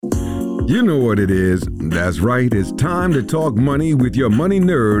You know what it is. That's right. It's time to talk money with your money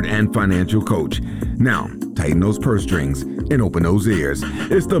nerd and financial coach. Now, tighten those purse strings and open those ears.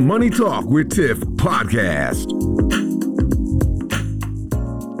 It's the Money Talk with Tiff podcast.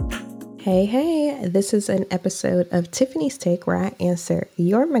 Hey, this is an episode of Tiffany's Take where I answer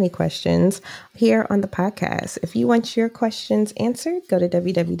your money questions here on the podcast. If you want your questions answered, go to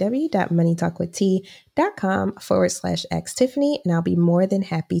www.moneytalkwitht.com/Ask Tiffany, and I'll be more than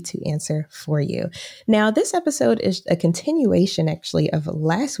happy to answer for you. Now, this episode is a continuation actually of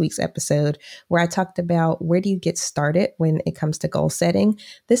last week's episode where I talked about where do you get started when it comes to goal setting.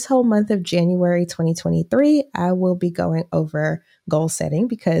 This whole month of January 2023, I will be going over goal setting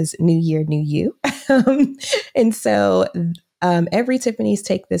because new year, new you. And so every Tiffany's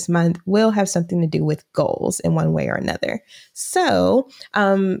Take this month will have something to do with goals in one way or another. So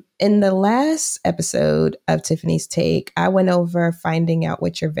in the last episode of Tiffany's Take, I went over finding out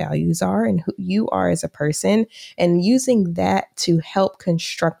what your values are and who you are as a person and using that to help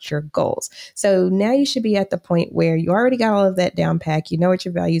construct your goals. So now you should be at the point where you already got all of that down pat. You know what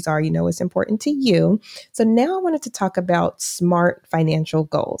your values are. You know what's important to you. So now I wanted to talk about SMART financial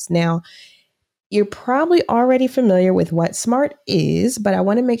goals. Now, you're probably already familiar with what SMART is, but I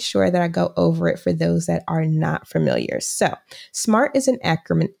want to make sure that I go over it for those that are not familiar. So SMART is an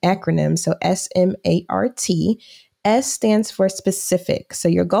acronym. So SMART. S stands for specific. So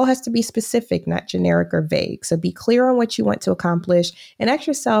your goal has to be specific, not generic or vague. So be clear on what you want to accomplish and ask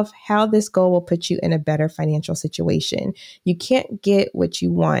yourself how this goal will put you in a better financial situation. You can't get what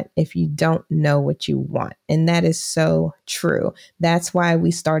you want if you don't know what you want. And that is so true. That's why we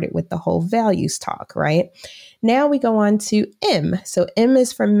started with the whole values talk, right? Now we go on to M. So M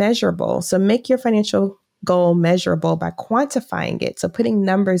is for measurable. So make your financial goal measurable by quantifying it. So putting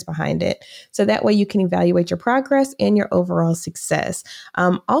numbers behind it. So that way you can evaluate your progress and your overall success.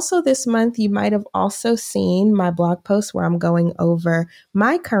 Also this month, you might have also seen my blog post where I'm going over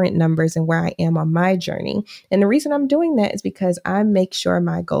my current numbers and where I am on my journey. And the reason I'm doing that is because I make sure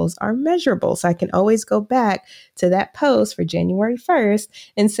my goals are measurable. So I can always go back to that post for January 1st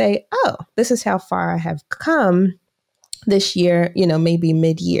and say, oh, this is how far I have come this year, maybe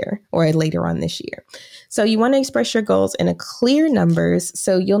mid-year or later on this year. So you want to express your goals in a clear numbers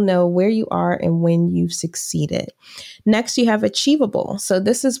so you'll know where you are and when you've succeeded. Next, you have achievable. So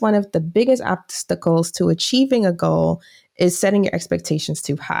this is one of the biggest obstacles to achieving a goal is setting your expectations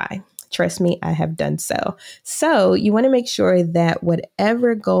too high. Trust me, I have done so. So you want to make sure that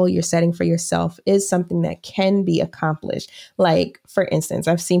whatever goal you're setting for yourself is something that can be accomplished. Like, for instance,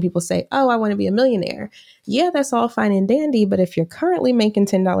 I've seen people say, oh, I want to be a millionaire. Yeah, that's all fine and dandy. But if you're currently making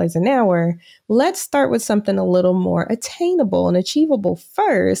 $10 an hour, let's start with something a little more attainable and achievable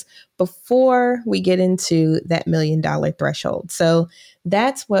first before we get into that $1 million threshold. So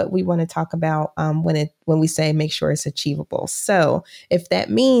that's what we want to talk about when we say make sure it's achievable. So if that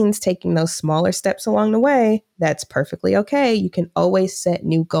means taking those smaller steps along the way, that's perfectly okay. You can always set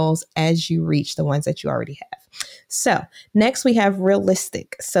new goals as you reach the ones that you already have. So next we have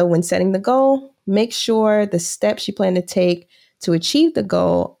realistic. So when setting the goal, make sure the steps you plan to take to achieve the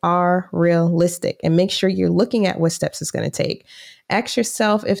goal are realistic and make sure you're looking at what steps it's going to take. Ask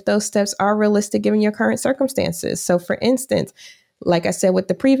yourself if those steps are realistic given your current circumstances. So for instance, like I said, with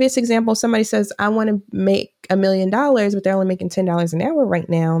the previous example, somebody says, I want to make $1 million, but they're only making $10 an hour right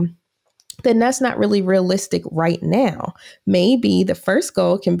now. Then that's not really realistic right now. Maybe the first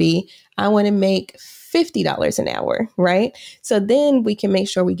goal can be, I want to make $50 an hour, right? So then we can make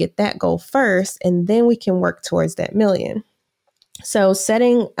sure we get that goal first, and then we can work towards that million. So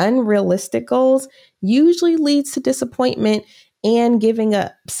setting unrealistic goals usually leads to disappointment and giving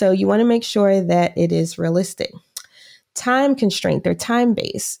up. So you want to make sure that it is realistic. Time constraint, they're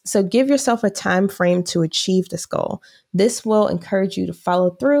time-based. So give yourself a time frame to achieve this goal. This will encourage you to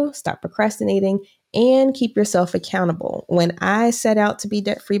follow through, stop procrastinating, and keep yourself accountable. When I set out to be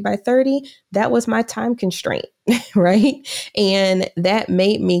debt-free by 30, that was my time constraint, right? And that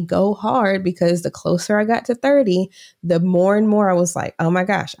made me go hard because the closer I got to 30, the more and more I was like, oh my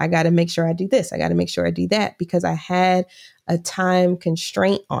gosh, I got to make sure I do this. I got to make sure I do that because I had a time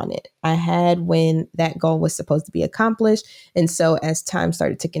constraint on it. I had when that goal was supposed to be accomplished. And so as time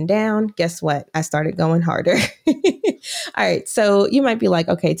started ticking down, guess what? I started going harder. All right. So you might be like,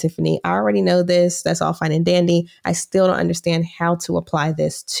 okay, Tiffany, I already know this. That's all fine and dandy. I still don't understand how to apply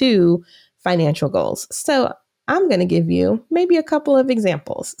this to financial goals. So I'm going to give you maybe a couple of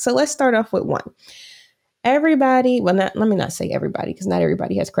examples. So let's start off with one. Everybody, let me not say everybody, because not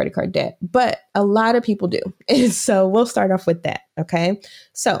everybody has credit card debt, but a lot of people do. And so we'll start off with that. Okay.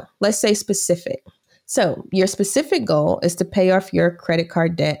 So let's say specific. So your specific goal is to pay off your credit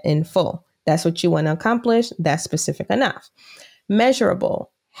card debt in full. That's what you want to accomplish. That's specific enough.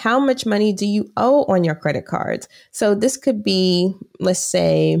 Measurable. How much money do you owe on your credit cards? So this could be, let's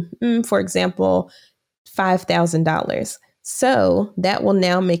say, for example, $5,000. So that will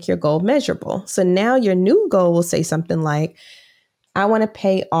now make your goal measurable. So now your new goal will say something like, I want to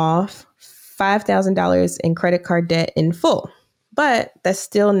pay off $5,000 in credit card debt in full, but that's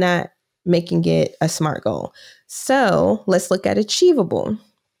still not making it a SMART goal. So let's look at achievable.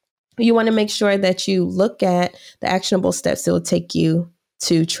 You want to make sure that you look at the actionable steps that will take you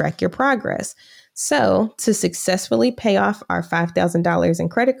to track your progress. So to successfully pay off our $5,000 in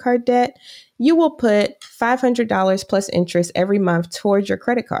credit card debt, you will put $500 plus interest every month towards your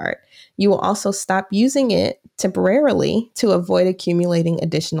credit card. You will also stop using it temporarily to avoid accumulating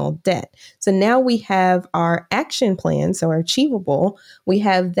additional debt. So now we have our action plan, so our achievable, we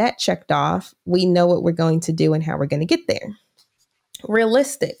have that checked off. We know what we're going to do and how we're going to get there.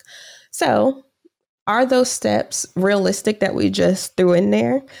 Realistic. So are those steps realistic that we just threw in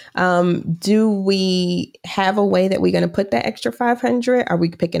there? Do we have a way that we're going to put that extra 500? Are we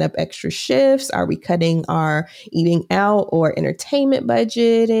picking up extra shifts? Are we cutting our eating out or entertainment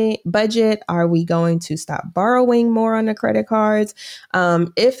budget? Are we going to stop borrowing more on the credit cards?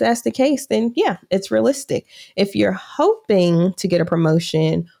 If that's the case, then yeah, it's realistic. If you're hoping to get a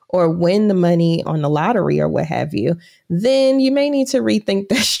promotion or win the money on the lottery or what have you, then you may need to rethink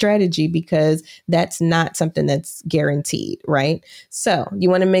that strategy because that's not something that's guaranteed, right? So you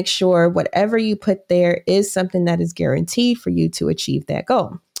want to make sure whatever you put there is something that is guaranteed for you to achieve that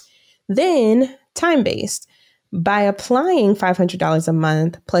goal. Then time-based. By applying $500 a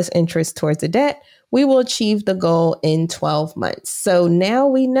month plus interest towards the debt, we will achieve the goal in 12 months. So now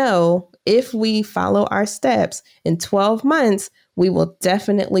we know if we follow our steps in 12 months, we will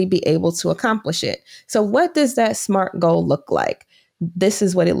definitely be able to accomplish it. So what does that SMART goal look like? This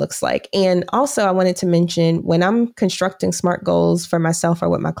is what it looks like. And also I wanted to mention when I'm constructing SMART goals for myself or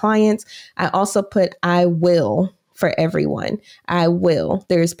with my clients, I also put I will for everyone. I will.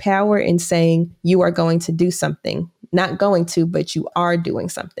 There's power in saying you are going to do something. Not going to, but you are doing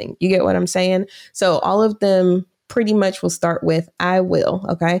something. You get what I'm saying? So all of them pretty much will start with I will.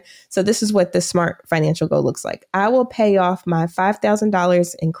 Okay. So this is what the SMART financial goal looks like. I will pay off my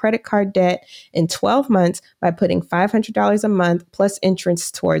 $5,000 in credit card debt in 12 months by putting $500 a month plus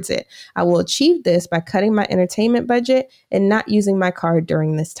interest towards it. I will achieve this by cutting my entertainment budget and not using my card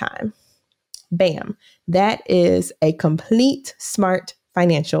during this time. Bam. That is a complete SMART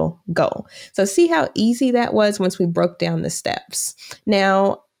financial goal. So see how easy that was once we broke down the steps.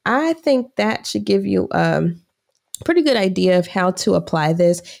 Now, I think that should give you pretty good idea of how to apply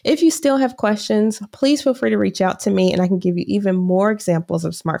this. If you still have questions, please feel free to reach out to me and I can give you even more examples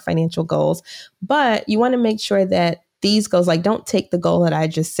of SMART financial goals. But you want to make sure that these goals, like don't take the goal that I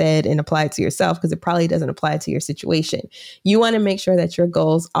just said and apply it to yourself because it probably doesn't apply to your situation. You want to make sure that your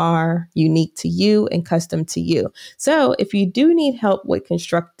goals are unique to you and custom to you. So if you do need help with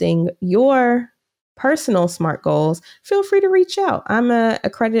constructing your personal SMART goals, feel free to reach out. I'm an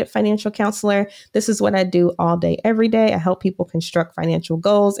accredited financial counselor. This is what I do all day, every day. I help people construct financial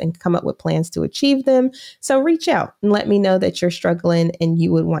goals and come up with plans to achieve them. So reach out and let me know that you're struggling and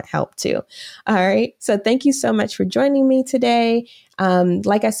you would want help too. All right. So thank you so much for joining me today.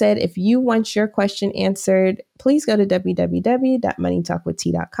 Like I said, if you want your question answered, please go to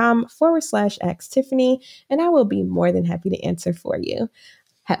www.moneytalkwitht.com/ask Tiffany, and I will be more than happy to answer for you.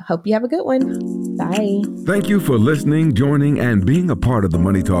 Hope you have a good one. Bye. Thank you for listening, joining, and being a part of the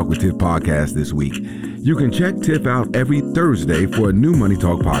Money Talk with Tiff podcast this week. You can check Tiff out every Thursday for a new Money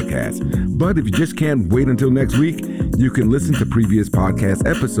Talk podcast. But if you just can't wait until next week, you can listen to previous podcast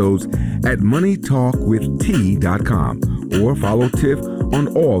episodes at moneytalkwitht.com or follow Tiff on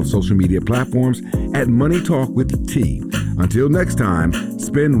all social media platforms at Money Talk with T. Until next time,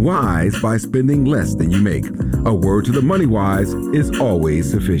 spend wise by spending less than you make. A word to the money wise is always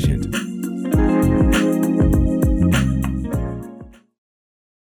sufficient.